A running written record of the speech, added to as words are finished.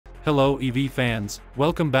Hello EV fans,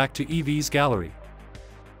 welcome back to EV's Gallery.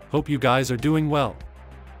 Hope you guys are doing well.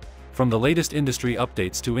 From the latest industry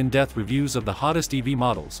updates to in-depth reviews of the hottest EV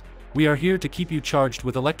models, we are here to keep you charged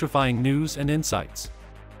with electrifying news and insights.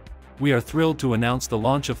 We are thrilled to announce the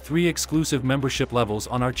launch of 3 exclusive membership levels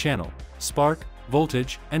on our channel: Spark,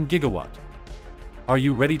 Voltage, and Gigawatt. Are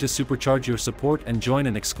you ready to supercharge your support and join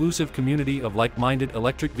an exclusive community of like-minded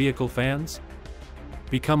electric vehicle fans?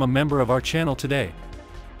 Become a member of our channel today.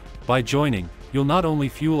 By joining, you'll not only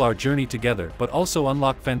fuel our journey together but also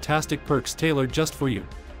unlock fantastic perks tailored just for you.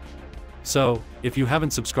 So, if you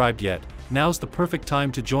haven't subscribed yet, now's the perfect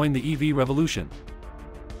time to join the EV revolution.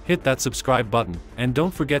 Hit that subscribe button, and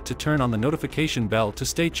don't forget to turn on the notification bell to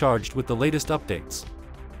stay charged with the latest updates.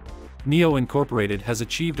 NIO Incorporated has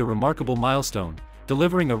achieved a remarkable milestone,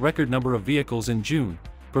 delivering a record number of vehicles in June,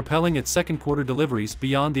 propelling its second quarter deliveries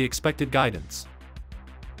beyond the expected guidance.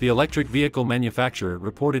 The electric vehicle manufacturer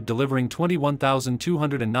reported delivering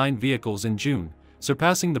 21,209 vehicles in June,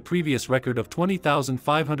 surpassing the previous record of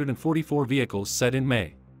 20,544 vehicles set in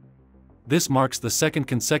May. This marks the second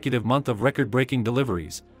consecutive month of record-breaking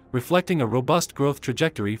deliveries, reflecting a robust growth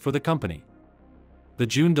trajectory for the company. The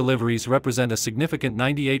June deliveries represent a significant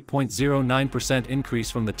 98.09% increase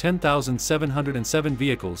from the 10,707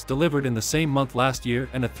 vehicles delivered in the same month last year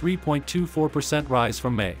and a 3.24% rise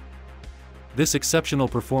from May. This exceptional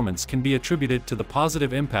performance can be attributed to the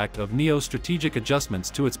positive impact of NIO's strategic adjustments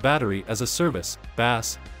to its battery-as-a-service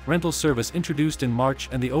 (BaaS) rental service introduced in March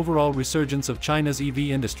and the overall resurgence of China's EV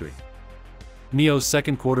industry. NIO's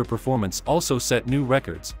second quarter performance also set new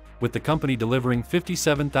records, with the company delivering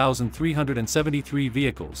 57,373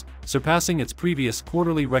 vehicles, surpassing its previous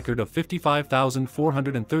quarterly record of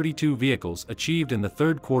 55,432 vehicles achieved in the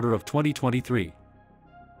third quarter of 2023.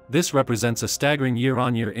 This represents a staggering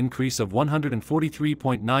year-on-year increase of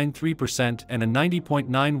 143.93% and a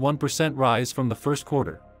 90.91% rise from the first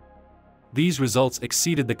quarter. These results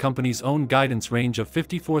exceeded the company's own guidance range of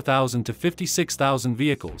 54,000 to 56,000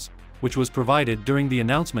 vehicles, which was provided during the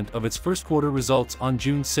announcement of its first quarter results on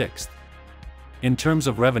June 6. In terms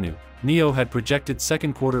of revenue, NIO had projected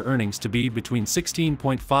second quarter earnings to be between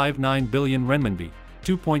 16.59 billion renminbi,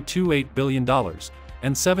 $2.28 billion,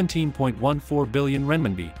 and 17.14 billion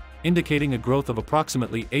renminbi, indicating a growth of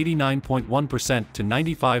approximately 89.1% to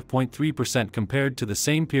 95.3% compared to the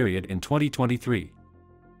same period in 2023.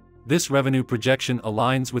 This revenue projection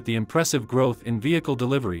aligns with the impressive growth in vehicle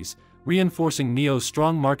deliveries, reinforcing NIO's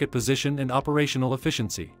strong market position and operational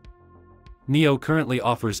efficiency. NIO currently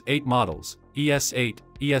offers 8 models: ES8,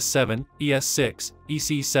 ES7, ES6,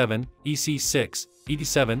 EC7, EC6,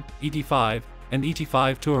 ET7, ET5, and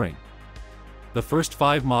ET5 Touring. The first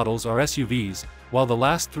 5 models are SUVs, while the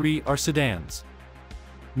last 3 are sedans.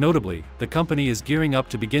 Notably, the company is gearing up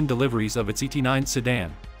to begin deliveries of its ET9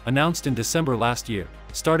 sedan, announced in December last year,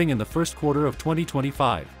 starting in the first quarter of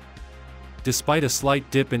 2025. Despite a slight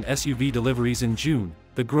dip in SUV deliveries in June,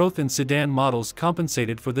 the growth in sedan models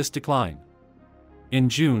compensated for this decline. In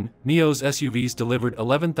June, NIO's SUVs delivered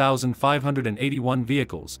 11,581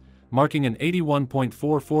 vehicles, marking an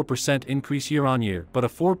 81.44% increase year-on-year but a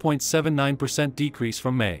 4.79% decrease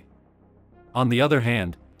from May. On the other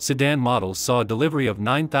hand, sedan models saw a delivery of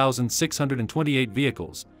 9,628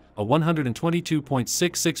 vehicles, a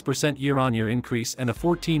 122.66% year-on-year increase and a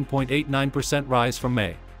 14.89% rise from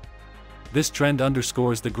May. This trend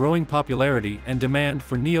underscores the growing popularity and demand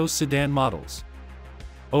for NIO's sedan models.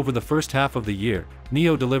 Over the first half of the year,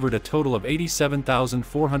 NIO delivered a total of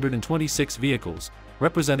 87,426 vehicles,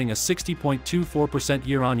 representing a 60.24%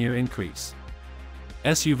 year-on-year increase.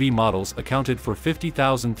 SUV models accounted for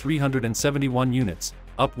 50,371 units,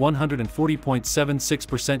 up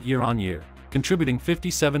 140.76% year-on-year, contributing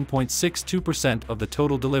 57.62% of the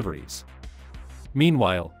total deliveries.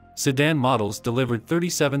 Meanwhile, sedan models delivered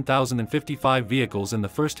 37,055 vehicles in the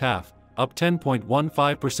first half, up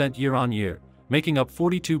 10.15% year-on-year, making up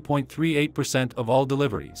 42.38% of all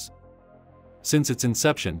deliveries. Since its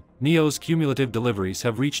inception, NIO's cumulative deliveries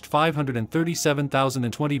have reached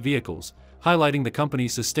 537,020 vehicles, highlighting the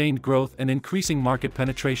company's sustained growth and increasing market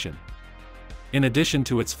penetration. In addition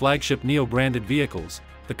to its flagship NIO-branded vehicles,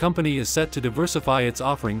 the company is set to diversify its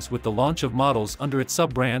offerings with the launch of models under its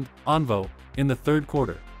sub-brand, Onvo, in the third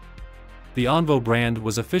quarter. The Onvo brand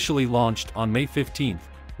was officially launched on May 15,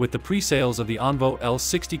 with the pre-sales of the Onvo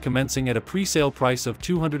L60 commencing at a pre-sale price of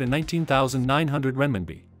 219,900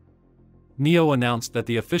 renminbi. NIO announced that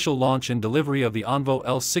the official launch and delivery of the Onvo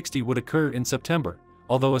L60 would occur in September,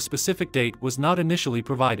 although a specific date was not initially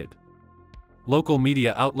provided. Local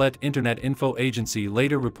media outlet Internet Info Agency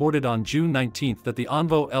later reported on June 19 that the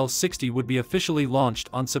Onvo L60 would be officially launched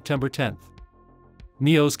on September 10.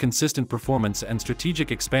 NIO's consistent performance and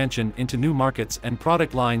strategic expansion into new markets and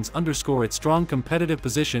product lines underscore its strong competitive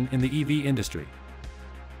position in the EV industry.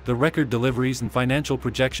 The record deliveries and financial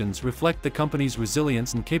projections reflect the company's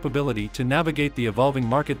resilience and capability to navigate the evolving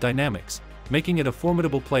market dynamics, making it a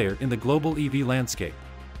formidable player in the global EV landscape.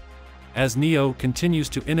 As NIO continues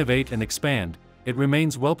to innovate and expand, it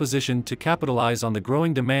remains well-positioned to capitalize on the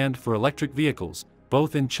growing demand for electric vehicles,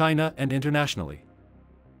 both in China and internationally.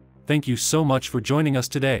 Thank you so much for joining us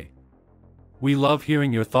today. We love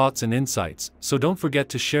hearing your thoughts and insights, so don't forget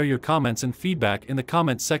to share your comments and feedback in the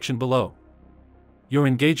comments section below. Your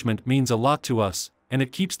engagement means a lot to us, and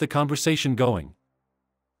it keeps the conversation going.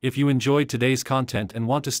 If you enjoyed today's content and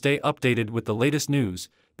want to stay updated with the latest news,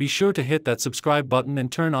 be sure to hit that subscribe button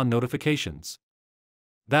and turn on notifications.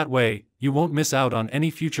 That way, you won't miss out on any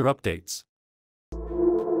future updates.